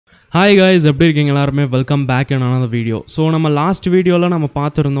Hi guys, எப்படி இருக்கீங்க எல்லாரும்? Welcome back in another video. So நம்ம last videoல நம்ம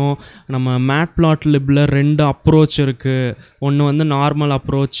பார்த்திருந்தோம் நம்ம MatPlotLibல ரெண்டு approach இருக்கு. ஒன்னு வந்து normal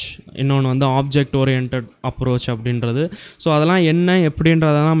approach, இன்னொன்னு வந்து object oriented approach அப்படின்றது. So அதெல்லாம் என்ன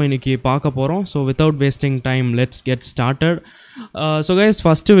எப்படின்றத நம்ம இன்னைக்கு பார்க்க போறோம். So without wasting time, let's get started. So guys,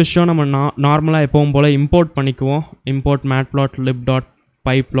 first விஷயம் நம்ம நார்மலா எப்பவும் போல import பண்ணிக்குவோம். Import matplotlib.pyplot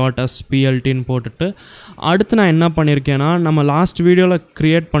as plt ன்னு போட்டுட்டு அடுத்து நான் என்ன பண்ணியிருக்கேன்னா நம்ம லாஸ்ட் வீடியோவில்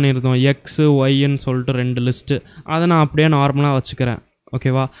க்ரியேட் பண்ணியிருந்தோம் எக்ஸு ஒய்ன்னு சொல்லிட்டு ரெண்டு லிஸ்ட்டு அதை நான் அப்படியே நார்மலாக வச்சுக்கிறேன்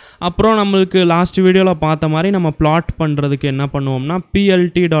ஓகேவா. அப்புறம் நம்மளுக்கு லாஸ்ட் வீடியோவில் பார்த்த மாதிரி நம்ம பிளாட் பண்ணுறதுக்கு என்ன பண்ணுவோம்னா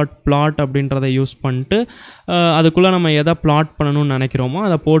plt.plot அப்படின்றத யூஸ் பண்ணிட்டு அதுக்குள்ளே நம்ம எதை பிளாட் பண்ணணும்னு நினைக்கிறோமோ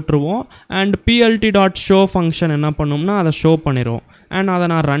அதை போட்டுருவோம். அண்ட் plt.show ஃபங்க்ஷன் என்ன பண்ணோம்னா அதை ஷோ பண்ணிடுவோம். அண்ட் அதை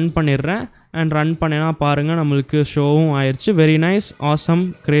நான் ரன் பண்ணிடுறேன். அண்ட் ரன் பண்ணினா பாருங்கள் நம்மளுக்கு ஷோவும் ஆயிடுச்சு. வெரி நைஸ், ஆசம்,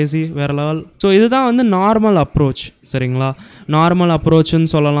 கிரேசி, வேறு லெவல். ஸோ இதுதான் வந்து நார்மல் அப்ரோச் சரிங்களா. நார்மல் அப்ரோச்சுன்னு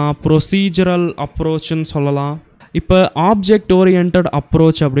சொல்லலாம், ப்ரொசீஜரல் அப்ரோச்சுன்னு சொல்லலாம். இப்போ ஆப்ஜெக்ட் ஓரியன்ட்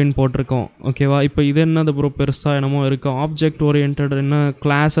அப்ரோச் அப்படின்னு போட்டிருக்கோம் ஓகேவா. இப்போ இது என்னது ப்ரோ பெருசாக என்னமோ இருக்குது, ஆப்ஜெக்ட் ஓரியன்ட் என்ன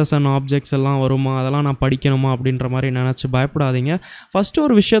கிளாஸஸ் அண்ட் ஆப்ஜெக்ட்ஸ் எல்லாம் வருமா, அதெல்லாம் நான் படிக்கணுமா அப்படின்ற மாதிரி நினச்சி பயப்படாதீங்க. ஃபஸ்ட்டு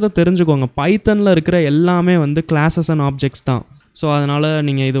ஒரு விஷயத்தை தெரிஞ்சுக்கோங்க, பைத்தனில் இருக்கிற எல்லாமே வந்து கிளாஸஸ் அண்ட் ஆப்ஜெக்ட்ஸ் தான். ஸோ அதனால்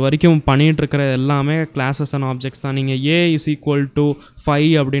நீங்கள் இது வரைக்கும் பண்ணிகிட்ருக்கிற எல்லாமே கிளாஸஸ் அண்ட் ஆப்ஜெக்ட்ஸ் தான். நீங்கள் a =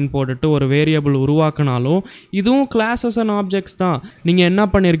 5 அப்படின்னு போட்டுட்டு ஒரு வேரியபிள் உருவாக்குனாலும் இதுவும் கிளாஸஸ் அண்ட் ஆப்ஜெக்ட்ஸ் தான். நீங்கள் என்ன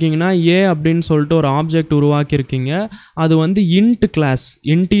பண்ணியிருக்கீங்கன்னா a அப்படின்னு சொல்லிட்டு ஒரு ஆப்ஜெக்ட் உருவாக்கியிருக்கீங்க. அது வந்து இன்ட் கிளாஸ்,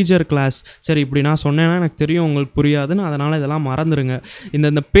 இன்டீஜர் கிளாஸ். சரி, இப்படி நான் சொன்னேன்னா எனக்கு தெரியும் உங்களுக்கு புரியாதுன்னு, அதனால் இதெல்லாம் மறந்துடுங்க.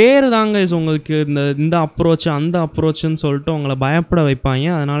 இந்த பேர் தாங்க உங்களுக்கு இந்த அப்ரோச் அந்த அப்ரோச்சுன்னு சொல்லிட்டு உங்களை பயப்பட வைப்பாங்க.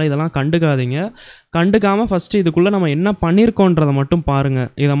 அதனால் இதெல்லாம் கண்டுக்காமல் ஃபஸ்ட்டு இதுக்குள்ளே நம்ம என்ன பண்ணியிருக்கோன்றதை மட்டும் பாருங்கள்.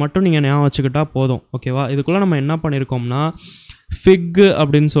 இதை மட்டும் நீங்கள் ஞாபகம் வச்சுக்கிட்டா போதும் ஓகேவா. இதுக்குள்ளே நம்ம என்ன பண்ணியிருக்கோம்னா fig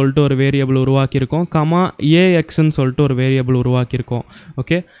அப்படின்னு சொல்லிட்டு ஒரு வேரியபிள் உருவாக்கியிருக்கோம், axன்னு சொல்லிட்டு ஒரு variable உருவாக்கியிருக்கோம்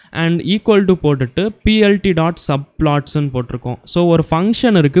okay. And equal to போட்டுட்டு plt.subplotsன்னு போட்டிருக்கோம். ஸோ ஒரு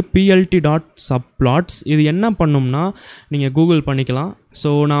ஃபங்க்ஷன் இருக்குது plt.subplots. இது என்ன பண்ணும்னா நீங்கள் கூகுள் பண்ணிக்கலாம். ஸோ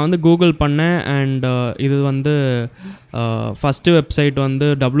நான் வந்து கூகுள் பண்ணேன். அண்ட் இது வந்து ஃபஸ்ட்டு வெப்சைட் வந்து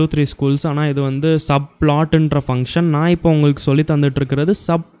W3 schools. ஆனால் இது வந்து subplotன்ற ஃபங்க்ஷன். நான் இப்போ உங்களுக்கு சொல்லி தந்துட்டுருக்கிறது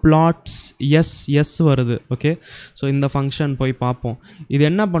subplots. எஸ் வருது ஓகே. ஸோ இந்த ஃபங்க்ஷன் போய் பார்ப்போம். இது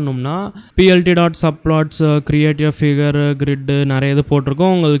என்ன பண்ணும்னா plt.subplots create a figure grid நிறைய இது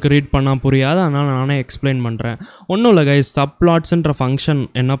போட்டிருக்கோம். உங்களுக்கு ரீட் பண்ணால் புரியாது, அதனால் நானே எக்ஸ்பிளைன் பண்ணுறேன். ஒன்றும் இல்லை கைஸ், சப்ளாட்ஸ்ன்ற ஃபங்க்ஷன்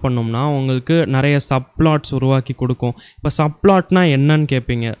என்ன பண்ணும்னா உங்களுக்கு நிறைய சப்ளாட்ஸ் உருவாக்கி கொடுக்கும். இப்போ சப்ளாட்னா என்னன்னு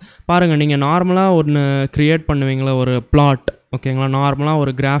கேட்பீங்க. பாருங்கள், நீங்கள் நார்மலாக ஒன்று க்ரியேட் பண்ணுவீங்களா, ஒரு பிளாட் ஓகேங்களா. நார்மலாக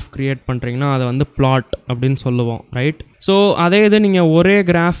ஒரு கிராஃப் க்ரியேட் பண்ணுறீங்கன்னா அதை வந்து பிளாட் அப்படின்னு சொல்லுவோம் ரைட். ஸோ அதே இது நீங்கள் ஒரே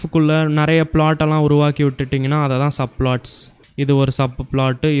கிராஃபுக்குள்ளே நிறைய பிளாட்டெல்லாம் உருவாக்கி விட்டுட்டிங்கன்னா அதை தான் சப்ளாட்ஸ். இது ஒரு சப்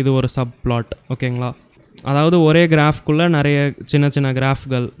பிளாட்டு, இது ஒரு சப் பிளாட் ஓகேங்களா. அதாவது ஒரே கிராஃப்குள்ளே நிறைய சின்ன சின்ன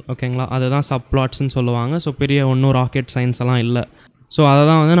கிராஃப்கள் ஓகேங்களா, அதுதான் சப்ளாட்ஸ்ன்னு சொல்லுவாங்க. ஸோ பெரிய ஒன்றும் ராக்கெட் சயின்ஸ் எல்லாம் இல்லை. ஸோ அதை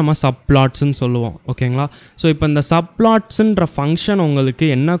தான் வந்து நம்ம சப்ளாட்ஸ்ன்னு சொல்லுவோம் ஓகேங்களா. ஸோ இப்போ இந்த சப்ளாட்ஸுன்ற ஃபங்க்ஷன் உங்களுக்கு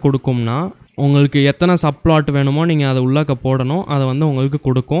என்ன கொடுக்கும்னா, உங்களுக்கு எத்தனை சப்ளாட் வேணுமோ நீங்கள் அதை உள்ளக்க போடணும், அதை வந்து உங்களுக்கு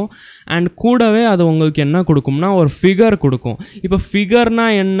கொடுக்கும். அண்ட் கூடவே அது உங்களுக்கு என்ன கொடுக்கும்னா ஒரு ஃபிகர் கொடுக்கும். இப்போ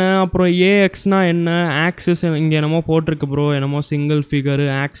ஃபிகர்னால் என்ன, அப்புறம் ஏஎக்ஸ்னா என்ன, ஆக்சிஸ் இங்கே என்னமோ போட்டிருக்கு ப்ரோ, என்னமோ சிங்கிள் ஃபிகரு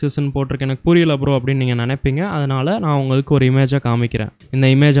ஆக்சிஸ்ன்னு போட்டிருக்கு, எனக்கு புரியல ப்ரோ அப்படின்னு நீங்கள் நினைப்பீங்க. அதனால் நான் உங்களுக்கு ஒரு இமேஜை காமிக்கிறேன். இந்த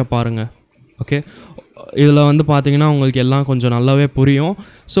இமேஜை பாருங்கள் ஓகே. இதில் வந்து பார்த்தீங்கன்னா உங்களுக்கு எல்லாம் கொஞ்சம் நல்லாவே புரியும்.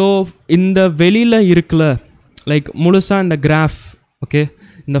 ஸோ இந்த வெளியில் இருக்குல்ல லைக் முழுசாக இந்த கிராஃப் ஓகே,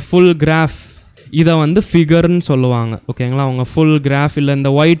 இந்த ஃபுல் கிராஃப் இதை வந்து ஃபிகர்னு சொல்லுவாங்க ஓகேங்களா. அவங்க ஃபுல் கிராஃப் இல்லை இந்த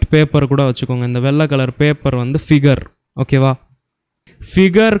ஒயிட் பேப்பர் கூட வச்சுக்கோங்க, இந்த வெள்ளை கலர் பேப்பர் வந்து ஃபிகர் ஓகேவா.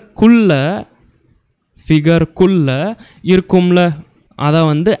 ஃபிகர்க்குள்ளே இருக்கும்ல அதை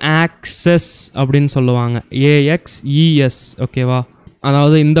வந்து ஆக்சஸ் அப்படின்னு சொல்லுவாங்க, AXES ஓகேவா.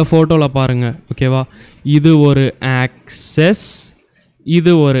 அதாவது இந்த ஃபோட்டோவில் பாருங்கள் ஓகேவா, இது ஒரு ஆக்சஸ்,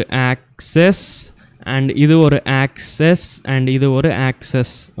 இது ஒரு ஆக்சஸ், அண்ட் இது ஒரு ஆக்சஸ், அண்ட் இது ஒரு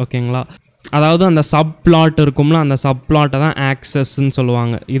ஆக்சஸ் ஓகேங்களா. அதாவது அந்த சப் பிளாட் இருக்கும்ல, அந்த சப் பிளாட்டை தான் ஆக்சஸ்ன்னு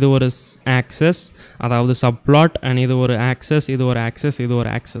சொல்லுவாங்க. இது ஒரு ஆக்சஸ் அதாவது சப் பிளாட், அண்ட் இது ஒரு ஆக்சஸ், இது ஒரு ஆக்சஸ், இது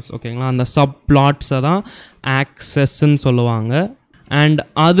ஒரு ஆக்சஸ் ஓகேங்களா. அந்த சப் பிளாட்ஸை தான் ஆக்சஸ்ன்னு சொல்லுவாங்க. அண்ட்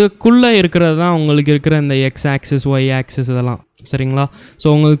அதுக்குள்ளே இருக்கிறது தான் உங்களுக்கு இருக்கிற இந்த எக்ஸ் ஆக்சிஸ் ஒய் ஆக்சிஸ் இதெல்லாம் சரிங்களா. ஸோ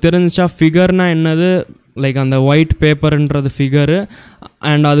உங்களுக்கு தெரிஞ்சிச்சா ஃபிகர்னால் என்னது, லைக் அந்த ஒயிட் பேப்பர்ன்றது ஃபிகரு,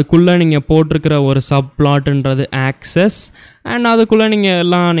 அண்ட் அதுக்குள்ளே நீங்கள் போட்டிருக்கிற ஒரு சப் பிளாட்ன்றது ஆக்சஸ், அண்ட் அதுக்குள்ளே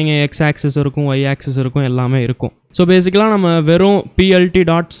நீங்கள் எக்ஸ் ஆக்சிஸ் இருக்கும், ஒய் ஆக்சிஸ் இருக்கும், எல்லாமே இருக்கும். ஸோ பேசிக்கலாக நம்ம வெறும்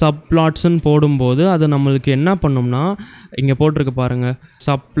plt.subplotsன்னு போடும்போது அது நம்மளுக்கு என்ன பண்ணும்னா இங்கே போட்டிருக்கு பாருங்கள்,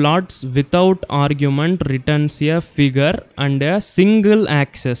 subplots without argument returns a figure and a single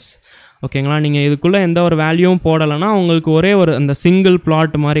axis. ஓகேங்களா. நீங்கள் இதுக்குள்ளே எந்த ஒரு வேல்யூவும் போடலைன்னா உங்களுக்கு ஒரே ஒரு அந்த சிங்கிள்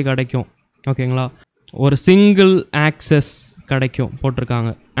பிளாட் மாதிரி கிடைக்கும். ஓகேங்களா, ஒரு சிங்கிள் ஆக்சஸ் கிடைக்கும்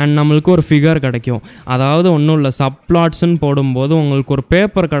போட்டிருக்காங்க. அண்ட் நம்மளுக்கு ஒரு ஃபிகர் கிடைக்கும். அதாவது ஒன்றும் இல்லை, சப்ளாட்ஸ்ன்னு போடும்போது உங்களுக்கு ஒரு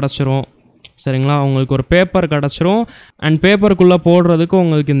பேப்பர் கிடச்சிரும். சரிங்களா, உங்களுக்கு ஒரு பேப்பர் கிடச்சிரும். அண்ட் பேப்பருக்குள்ளே போடுறதுக்கு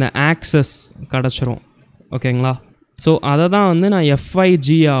உங்களுக்கு இந்த ஆக்சஸ் கிடச்சிரும். ஓகேங்களா, ஸோ அதை தான் வந்து நான்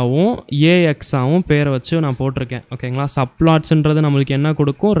FIG-ஆகவும் AX-ஆகவும் பேரை வச்சு நான் போட்டிருக்கேன். ஓகேங்களா, சப்ளாட்ஸுன்றது நம்மளுக்கு என்ன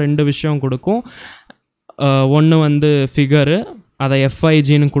கொடுக்கும், 2 விஷயம் கொடுக்கும். ஒன்று வந்து ஃபிகரு, அதை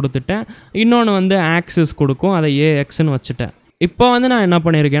FIG-ன்னு கொடுத்துட்டேன். இன்னொன்று வந்து ஆக்சஸ் கொடுக்கும், அதை AX-ன்னு வச்சுட்டேன். இப்போ வந்து நான் என்ன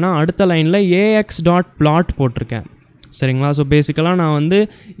பண்ணியிருக்கேன்னா அடுத்த லைனில் AX.plot போட்டிருக்கேன். சரிங்களா, ஸோ பேசிக்கலாக நான் வந்து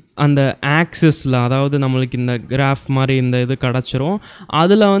அந்த ஆக்சிஸில், அதாவது நம்மளுக்கு இந்த கிராஃப் மாதிரி இந்த இது கிடச்சிரும்.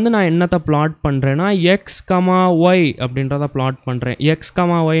 அதில் வந்து நான் என்னத்தை பிளாட் பண்ணுறேன்னா x, y அப்படின்றத பிளாட் பண்ணுறேன். x,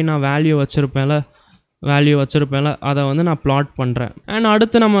 y நான் வேல்யூ வச்சுருப்பேன்ல அதை வந்து நான் பிளாட் பண்ணுறேன். அண்ட்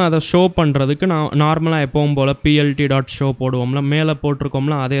அடுத்து நம்ம அதை ஷோ பண்ணுறதுக்கு நான் நார்மலாக எப்பவும் போல் plt.show போடுவோம்ல, மேலே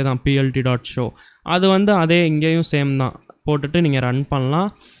போட்டிருக்கோம்ல அதே தான் plt.show. அது வந்து அதே இங்கேயும் சேம் தான் போட்டுட்டு நீங்கள் ரன்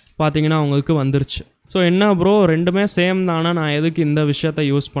பண்ணலாம். பார்த்தீங்கன்னா உங்களுக்கு வந்துருச்சு. ஸோ என்ன ப்ரோ ரெண்டுமே சேம் தானே, நான் எதுக்கு இந்த விஷயத்தை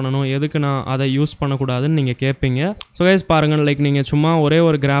யூஸ் பண்ணணும், எதுக்கு நான் அதை யூஸ் பண்ணக்கூடாதுன்னு நீங்கள் கேட்பீங்க. ஸோ கைஸ் பாருங்கள், லைக் நீங்கள் சும்மா ஒரே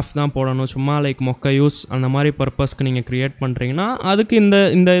ஒரு கிராஃப் தான் போடணும், சும்மா லைக் மொக்க யூஸ் அந்த மாதிரி பர்பஸ்க்கு நீங்கள் க்ரியேட் பண்ணுறீங்கன்னா அதுக்கு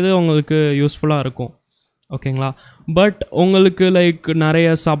இந்த இது உங்களுக்கு யூஸ்ஃபுல்லாக இருக்கும். ஓகேங்களா, பட் உங்களுக்கு லைக் நிறைய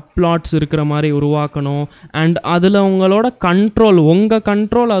சப்ளாட்ஸ் இருக்கிற மாதிரி உருவாக்கணும் அண்ட் அதில் உங்களோட உங்கள்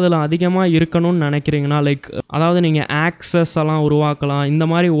கண்ட்ரோல் அதில் அதிகமாக இருக்கணும்னு நினைக்கிறீங்கன்னா, லைக் அதாவது நீங்கள் ஆக்சஸ் எல்லாம் உருவாக்கலாம். இந்த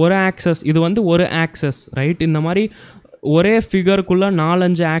மாதிரி ஒரு ஆக்சஸ், இது வந்து ஒரு ஆக்சஸ் ரைட், இந்த மாதிரி ஒரே ஃபிகருக்குள்ளே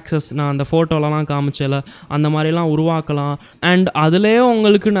 4-5 ஆக்சஸ் நான் அந்த ஃபோட்டோலலாம் காமிச்சல அந்த மாதிரிலாம் உருவாக்கலாம். அண்ட் அதுலேயே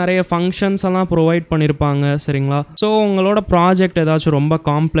உங்களுக்கு நிறைய ஃபங்க்ஷன்ஸ் எல்லாம் ப்ரொவைட் பண்ணியிருப்பாங்க. சரிங்களா, ஸோ உங்களோட ப்ராஜெக்ட் ஏதாச்சும் ரொம்ப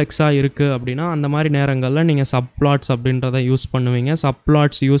காம்ப்ளெக்ஸாக இருக்குது அப்படின்னா அந்த மாதிரி நேரங்களில் நீங்கள் சப்ளாட்ஸ் அப்படின்றத யூஸ் பண்ணுவீங்க.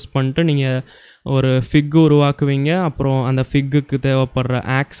 சப்ளாட்ஸ் யூஸ் பண்ணிட்டு நீங்கள் ஒரு ஃபிக் உருவாக்குவீங்க. அப்புறம் அந்த ஃபிக்குக்கு தேவைப்படுற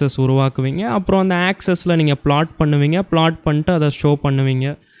ஆக்சஸ் உருவாக்குவீங்க. அப்புறம் அந்த ஆக்சஸில் நீங்கள் பிளாட் பண்ணிட்டு அதை ஷோ பண்ணுவீங்க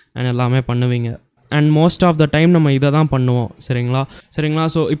அண்ட் எல்லாமே பண்ணுவீங்க. And most of the time நம்ம இதை தான் பண்ணுவோம். சரிங்களா,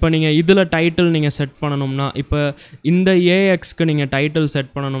 ஸோ இப்போ நீங்கள் இதில் டைட்டில் நீங்கள் செட் பண்ணணும்னா, இப்போ இந்த AX-க்கு நீங்கள் டைட்டில்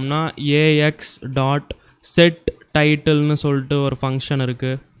செட் பண்ணணும்னா AX.setTitleன்னு சொல்லிட்டு ஒரு ஃபங்க்ஷன்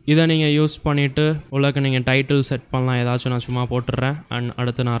இருக்குது. இதை நீங்கள் யூஸ் பண்ணிவிட்டு உள்ளக்கு நீங்கள் டைட்டில் செட் பண்ணலாம். ஏதாச்சும் நான் சும்மா போட்டுடுறேன் அண்ட்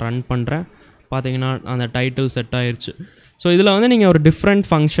அடுத்து நான் ரன் பண்ணுறேன். பார்த்தீங்கன்னா அந்த டைட்டில் செட் ஆயிடுச்சு. ஸோ இதில் வந்து நீங்கள் ஒரு டிஃப்ரெண்ட்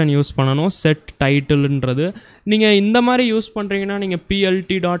ஃபங்க்ஷன் யூஸ் பண்ணணும், செட் டைட்டில்ன்றது. நீங்கள் இந்த மாதிரி யூஸ் பண்ணுறீங்கன்னா நீங்கள்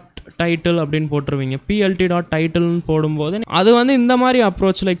plt.title அப்படின்னு போட்டுருவீங்க. plt.titleன்னு போடும்போது அது வந்து இந்த மாதிரி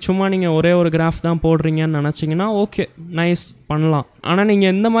அப்ரோச், லைக் சும்மா நீங்கள் ஒரே ஒரு கிராஃப் தான் போடுறீங்கன்னு நினச்சிங்கன்னா ஓகே நைஸ் பண்ணலாம். ஆனால்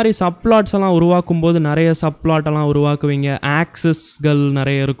நீங்கள் இந்த மாதிரி சப்ளாட்ஸ் எல்லாம் உருவாக்கும் போது நிறைய சப்ளாட்டெல்லாம் உருவாக்குவீங்க, ஆக்சஸ்கள்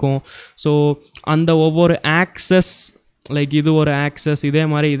நிறைய இருக்கும். ஸோ அந்த ஒவ்வொரு ஆக்சஸ், லைக் இது ஒரு ஆக்சஸ், இதே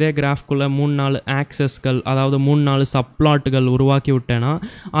மாதிரி இதே கிராஃப்குள்ளே 3-4 ஆக்சஸ்கள், அதாவது 3-4 சப்ளாட்டுகள் உருவாக்கி விட்டேன்னா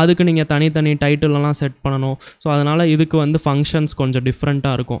அதுக்கு நீங்கள் தனித்தனி டைட்டிலெல்லாம் செட் பண்ணணும். ஸோ அதனால் இதுக்கு வந்து ஃபங்க்ஷன்ஸ் கொஞ்சம்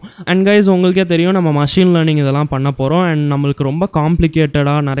டிஃப்ரெண்ட்டாக இருக்கும். அண்ட் கைஸ் உங்களுக்கே தெரியும் நம்ம மஷின் லேர்னிங் இதெல்லாம் பண்ண போகிறோம் அண்ட் நம்மளுக்கு ரொம்ப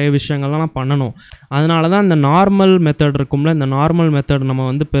காம்ப்ளிகேட்டடாக நிறைய விஷயங்கள்லாம் பண்ணணும். அதனால தான் இந்த நார்மல் மெத்தட் இருக்கும்ல, இந்த நார்மல் மெத்தட் நம்ம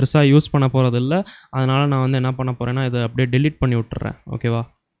வந்து பெருசாக யூஸ் பண்ண போகிறதில்ல. அதனால் நான் வந்து என்ன பண்ண போகிறேன்னா இதை அப்படியே டெலீட் பண்ணி விட்டுறேன். ஓகேவா,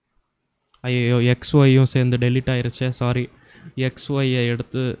 ஐயோ XYயும் சேர்ந்து டெலிட் ஆயிருச்சே, சாரி. XYயை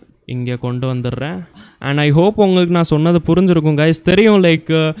எடுத்து இங்கே கொண்டு வந்துடுறேன். அண்ட் ஐ ஹோப் உங்களுக்கு நான் சொன்னது புரிஞ்சிருக்கும் கைஸ். தெரியும் லைக்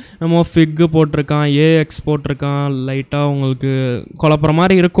நம்ம ஃபிக்கு போட்டிருக்கான், AX போட்டிருக்கான், லைட்டாக உங்களுக்கு குழப்புற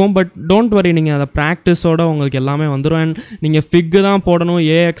மாதிரி இருக்கும். பட் டோன்ட் வரி, நீங்கள் அதை ப்ராக்டிஸோடு உங்களுக்கு எல்லாமே வந்துடும். அண்ட் நீங்கள் ஃபிக்கு தான் போடணும்,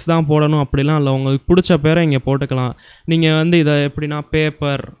 AX தான் போடணும் அப்படிலாம் இல்லை, உங்களுக்கு பிடிச்ச பேரை இங்கே போட்டுக்கலாம். நீங்கள் வந்து இதை எப்படின்னா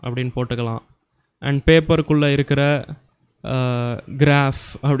பேப்பர் அப்படின்னு போட்டுக்கலாம். அண்ட் பேப்பருக்குள்ளே இருக்கிற கிராஃப்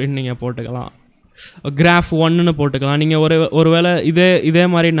அப்படின்னு நீங்கள் போட்டுக்கலாம், கிராஃப் 1ன்னு போட்டுக்கலாம். நீங்கள் ஒருவேளை இதே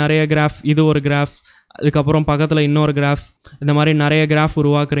மாதிரி நிறைய கிராஃப், இது ஒரு கிராஃப், அதுக்கப்புறம் பக்கத்தில் இன்னொரு கிராஃப், இந்த மாதிரி நிறைய கிராஃப்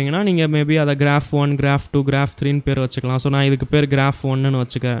உருவாக்குறீங்கன்னா நீங்கள் மேபி அதை கிராஃப் 1, கிராஃப் 2, கிராஃப் 3ன்னு பேர் வச்சுக்கலாம். ஸோ நான் இதுக்கு பேர் கிராஃப் 1ன்னு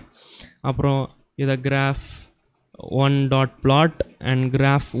வச்சுக்கிறேன். அப்புறம் இதை graph 1.plot and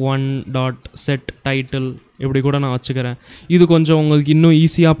graph 1.setTitle இப்படி கூட நான் வச்சுக்கிறேன். இது கொஞ்சம் உங்களுக்கு இன்னும்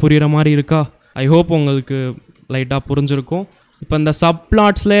ஈஸியாக புரிகிற மாதிரி இருக்கா? ஐ ஹோப் உங்களுக்கு லைட்டாக புரிஞ்சிருக்கும். இப்போ இந்த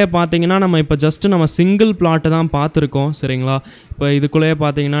சப்ளாட்ஸ்லேயே பார்த்தீங்கன்னா நம்ம இப்போ ஜஸ்ட்டு நம்ம சிங்கிள் பிளாட்டு தான் பார்த்துருக்கோம். சரிங்களா, இப்போ இதுக்குள்ளேயே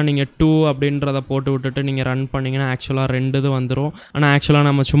பார்த்தீங்கன்னா நீங்கள் 2 அப்படின்றத போட்டு விட்டுட்டு நீங்கள் ரன் பண்ணிங்கன்னா ஆக்சுவலாக 2 இது வந்துடும். ஆனால் ஆக்சுவலாக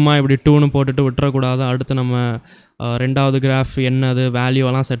நம்ம சும்மா இப்படி 2ன்னு போட்டுட்டு விட்டுறக்கூடாது. அடுத்து நம்ம 2வது கிராஃப் என்னது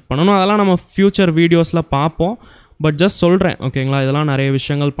வேல்யூவெல்லாம் செட் பண்ணணும். அதெல்லாம் நம்ம ஃப்யூச்சர் வீடியோஸில் பார்ப்போம். பட் ஜஸ்ட் சொல்கிறேன் ஓகேங்களா, இதெல்லாம் நிறைய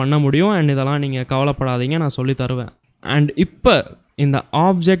விஷயங்கள் பண்ண முடியும் அண்ட் இதெல்லாம் நீங்கள் கவலைப்படாதீங்க, நான் சொல்லி தருவேன். அண்ட் இப்போ இந்த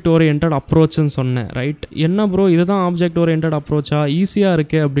ஆப்ஜெக்ட் ஓரியன்டட் அப்ரோச்சுன்னு சொன்னேன் ரைட். என்ன ப்ரோ இதுதான் ஆப்ஜெக்ட் ஓரியன்டட் அப்ரோச்சா, ஈஸியாக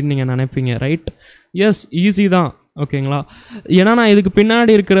இருக்கே அப்படின்னு நீங்கள் நினைப்பீங்க ரைட். எஸ் ஈஸி தான். ஓகேங்களா? ஏன்னா நான் இதுக்கு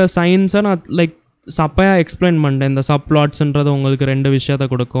பின்னாடி இருக்கிற சயின்ஸை நான் லைக் சப்பையாக எக்ஸ்பிளைன் பண்ணிட்டேன். இந்த சப்ளாட்ஸ்ன்றது உங்களுக்கு 2 விஷயத்தை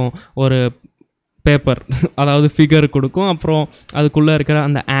கொடுக்கும். ஒரு பேப்பர் அதாவது ஃபிகர் கொடுக்கும், அப்புறம் அதுக்குள்ளே இருக்கிற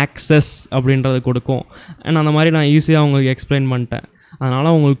அந்த ஆக்சஸ் அப்படின்றது கொடுக்கும். அண்ட் அந்த மாதிரி நான் ஈஸியாக உங்களுக்கு எக்ஸ்பிளைன் பண்ணிட்டேன்.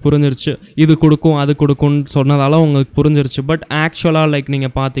 அதனால் உங்களுக்கு புரிஞ்சிருச்சு. இது கொடுக்கும் அது கொடுக்கும்னு சொன்னதால உங்களுக்கு புரிஞ்சிருச்சு. பட் ஆக்சுவலாக லைக்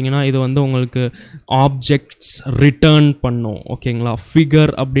நீங்கள் பார்த்தீங்கன்னா இது வந்து உங்களுக்கு ஆப்ஜெக்ட்ஸ் ரிட்டர்ன் பண்ணும். ஓகேங்களா?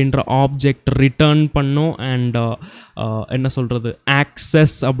 ஃபிகர் அப்படின்ற ஆப்ஜெக்ட் ரிட்டர்ன் பண்ணும். அண்ட் என்ன சொல்கிறது,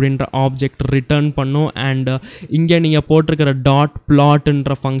 ஆக்சஸ் அப்படின்ற ஆப்ஜெக்ட் ரிட்டர்ன் பண்ணும். அண்ட் இங்கே நீங்கள் போட்டிருக்கிற டாட்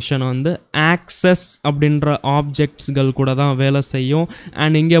பிளாட்ன்ற ஃபங்க்ஷன் வந்து ஆக்சஸ் அப்படின்ற ஆப்ஜெக்ட்ஸ்கள் கூட தான் வேலை செய்யும்.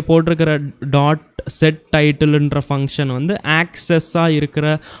 அண்ட் இங்கே போட்டிருக்கிற டாட் செட் டைட்டில்ன்ற ஃபங்க்ஷன் வந்து ஆக்சஸ்ஸாக இருக்கிற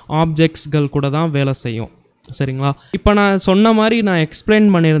ஆப்ஜெக்ட்ஸ்கள் கூட தான் வேலை செய்யும். சரிங்களா? இப்போ நான் சொன்ன மாதிரி நான் எக்ஸ்பிளைன்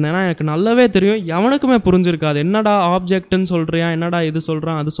பண்ணியிருந்தேன்னா எனக்கு நல்லாவே தெரியும், எவனுக்குமே புரிஞ்சிருக்காது. என்னடா ஆப்ஜெக்ட்னு சொல்கிறியா, என்னடா இது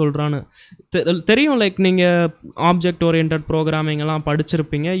சொல்கிறான் அது சொல்கிறான்னு தெரியும். லைக் நீங்கள் ஆப்ஜெக்ட் ஓரியன்ட் ப்ரோக்ராமிங்கெல்லாம்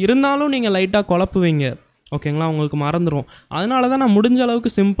படிச்சிருப்பீங்க, இருந்தாலும் நீங்கள் லைட்டாக குழப்புவீங்க. ஓகேங்களா? உங்களுக்கு மறந்துடும். அதனால தான் நான் முடிஞ்ச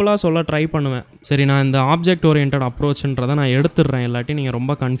அளவுக்கு சிம்பிளாக சொல்ல ட்ரை பண்ணுவேன். சரி, நான் இந்த ஆப்ஜெக்ட் ஓரியன்ட் அப்ரோச்ன்றதை நான் எடுத்துடுறேன், இல்லாட்டி நீங்கள்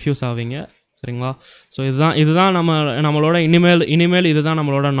ரொம்ப கன்ஃபியூஸ் ஆவீங்க. சரிங்களா? ஸோ இதுதான் நம்மளோட இனிமேல் இதுதான்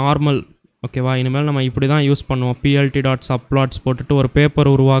நம்மளோட நார்மல். ஓகேவா? இனிமேல் நம்ம இப்படி தான் யூஸ் பண்ணுவோம். plt.subplots போட்டுட்டு ஒரு பேப்பர்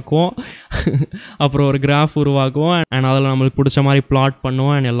உருவாக்குவோம், அப்புறம் ஒரு கிராஃப் உருவாக்குவோம், அண்ட் அதில் நம்மளுக்கு பிடிச்ச மாதிரி பிளாட்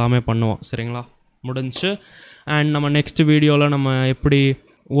பண்ணுவோம், அண்ட் எல்லாமே பண்ணுவோம். சரிங்களா? முடிஞ்சு. அண்ட் நம்ம நெக்ஸ்ட் வீடியோவில் நம்ம எப்படி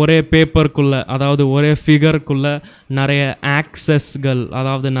ஒரே பேப்பருக்குள்ளே, அதாவது ஒரே ஃபிகருக்குள்ளே நிறைய ஆக்சஸ்கள்,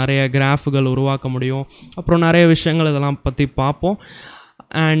 அதாவது நிறைய கிராஃபுகள் உருவாக்க முடியும், அப்புறம் நிறைய விஷயங்கள் இதெல்லாம் பற்றி பார்ப்போம்.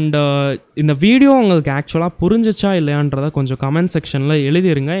 அண்ட் இந்த வீடியோ உங்களுக்கு ஆக்சுவலாக புரிஞ்சிச்சா இல்லையான்றதை கொஞ்சம் கமெண்ட் செக்ஷனில்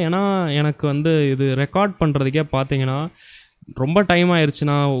எழுதிருங்க. ஏன்னா எனக்கு வந்து இது ரெக்கார்ட் பண்ணுறதுக்கே பார்த்தீங்கன்னா ரொம்ப டைம் ஆயிடுச்சு.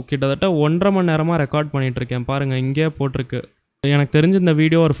 நான் கிட்டத்தட்ட 1.5 மணி நேரமாக ரெக்கார்ட் பண்ணிகிட்ருக்கேன். பாருங்கள், இங்கே போட்டிருக்கு. எனக்கு தெரிஞ்ச இந்த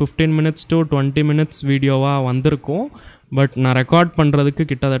வீடியோ ஒரு 15 minutes to 20 minutes வீடியோவாக வந்திருக்கும். பட் நான் ரெக்கார்ட் பண்ணுறதுக்கு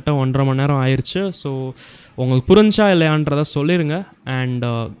கிட்டத்தட்ட 1.5 மணி நேரம் ஆயிடுச்சு. ஸோ உங்களுக்கு புரிஞ்சா இல்லையான்றதை சொல்லிடுங்க. அண்ட்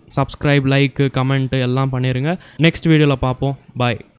சப்ஸ்கிரைப், லைக்கு, கமெண்ட்டு எல்லாம் பண்ணிடுங்க. நெக்ஸ்ட் வீடியோவில் பார்ப்போம். பாய்.